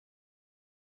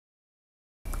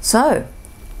So,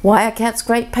 why are cats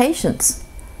great patients?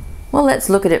 Well, let's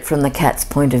look at it from the cat's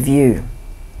point of view.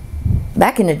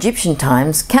 Back in Egyptian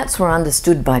times, cats were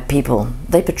understood by people.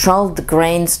 They patrolled the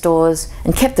grain stores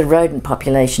and kept the rodent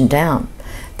population down.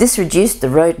 This reduced the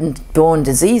rodent-borne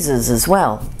diseases as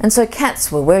well, and so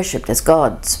cats were worshipped as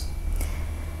gods.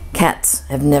 Cats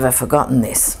have never forgotten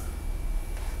this.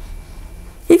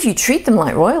 If you treat them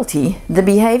like royalty, the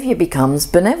behavior becomes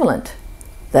benevolent.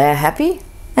 They are happy,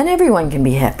 and everyone can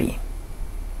be happy.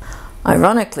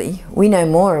 Ironically, we know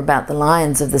more about the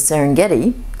lions of the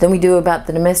Serengeti than we do about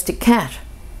the domestic cat.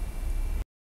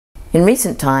 In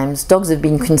recent times, dogs have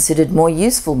been considered more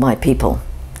useful by people.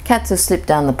 Cats have slipped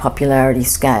down the popularity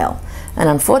scale and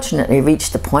unfortunately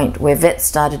reached the point where vets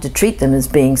started to treat them as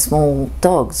being small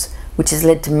dogs, which has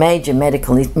led to major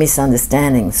medical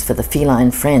misunderstandings for the feline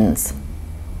friends.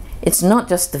 It's not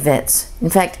just the vets.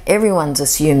 In fact, everyone's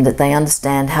assumed that they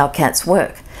understand how cats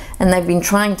work, and they've been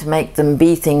trying to make them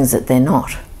be things that they're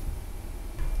not.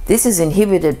 This has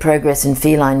inhibited progress in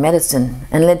feline medicine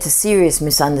and led to serious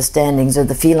misunderstandings of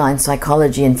the feline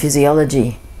psychology and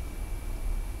physiology.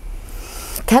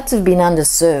 Cats have been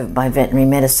underserved by veterinary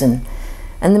medicine,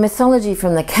 and the mythology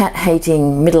from the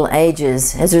cat-hating Middle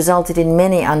Ages has resulted in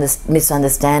many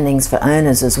misunderstandings for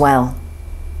owners as well.